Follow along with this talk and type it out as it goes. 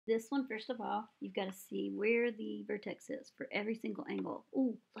This one, first of all, you've got to see where the vertex is for every single angle.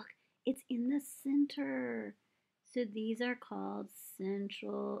 Oh, look, it's in the center. So these are called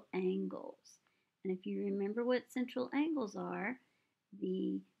central angles. And if you remember what central angles are,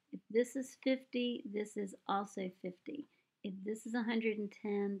 if this is 50, this is also 50. If this is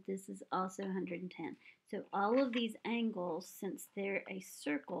 110, this is also 110. So all of these angles, since they're a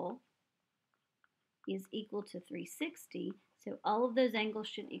circle, is equal to 360. So all of those angles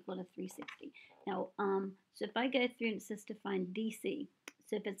should equal to 360. Now, so if I go through and it says to find DC,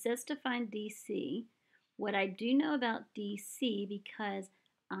 so if it says to find DC, what I do know about DC, because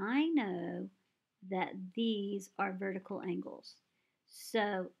I know that these are vertical angles.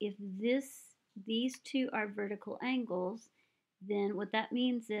 So if these two are vertical angles, then what that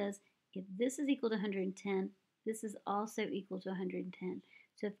means is if this is equal to 110, this is also equal to 110.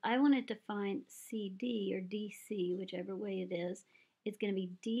 So if I wanted to find CD or DC, whichever way it is, it's going to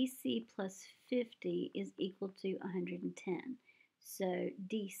be DC plus 50 is equal to 110. So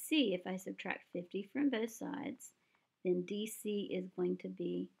DC, if I subtract 50 from both sides, then DC is going to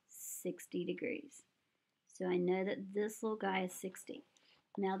be 60 degrees. So I know that this little guy is 60.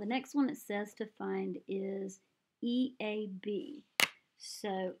 Now the next one it says to find is EAB.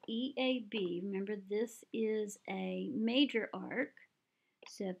 So EAB, remember this is a major arc.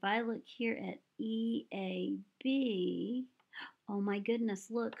 So if I look here at EAB, oh my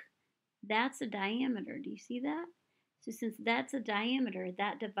goodness, look, that's a diameter. Do you see that? So since that's a diameter,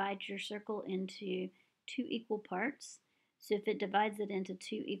 that divides your circle into two equal parts. So if it divides it into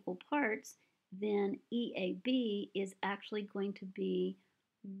two equal parts, then EAB is actually going to be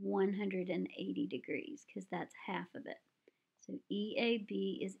 180 degrees because that's half of it. So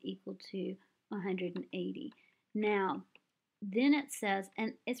EAB is equal to 180. Now, then it says,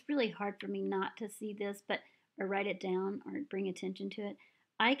 and it's really hard for me not to see this, but or write it down or bring attention to it.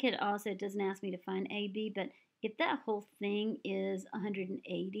 I could also, it doesn't ask me to find AB, but if that whole thing is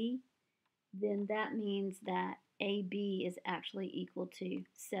 180, then that means that AB is actually equal to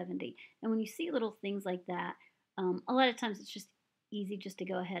 70. And when you see little things like that, a lot of times it's just easy just to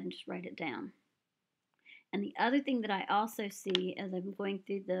go ahead and just write it down. And the other thing that I also see as I'm going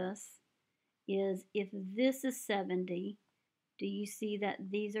through this is if this is 70, do you see that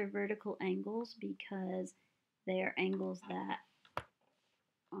these are vertical angles because they are angles that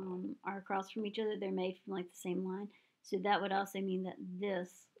are across from each other? They're made from like the same line. So that would also mean that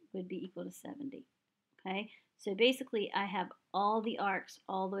this would be equal to 70. Okay, so basically I have all the arcs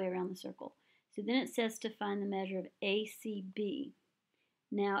all the way around the circle. So then it says to find the measure of ACB.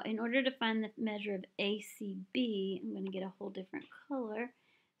 Now, in order to find the measure of ACB, I'm going to get a whole different color.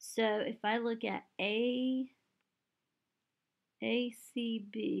 So if I look at ACB,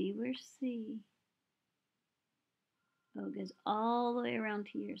 where's C? Oh, it goes all the way around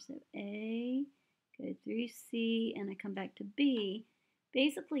here. So A, go through C, and I come back to B.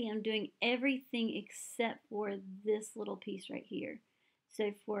 Basically, I'm doing everything except for this little piece right here.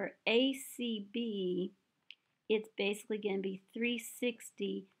 So for ACB, it's basically going to be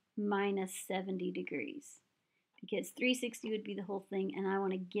 360 minus 70 degrees. Because 360 would be the whole thing, and I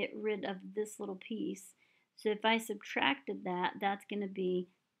want to get rid of this little piece. So if I subtracted that, that's going to be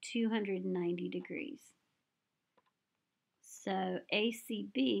 290 degrees. So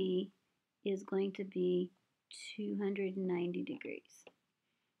ACB is going to be 290 degrees.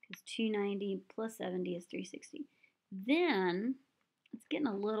 Because 290 plus 70 is 360. Then, it's getting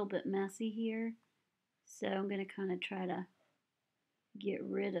a little bit messy here. So I'm going to kind of try to get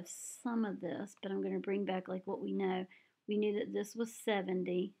rid of some of this, but I'm going to bring back like what we know. We knew that this was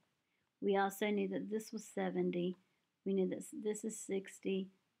 70. We also knew that this was 70. We knew that this is 60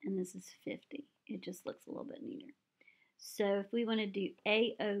 and this is 50. It just looks a little bit neater. So if we want to do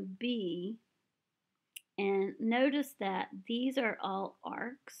AOB, and notice that these are all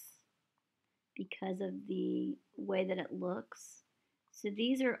arcs because of the way that it looks. So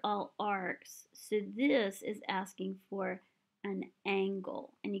these are all arcs. So this is asking for an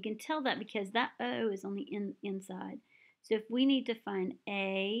angle. And you can tell that because that O is on the inside. So if we need to find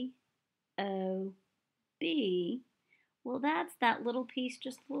AOB, well, that's that little piece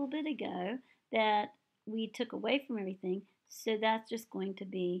just a little bit ago that we took away from everything. So that's just going to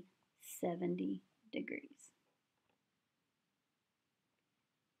be 70 degrees.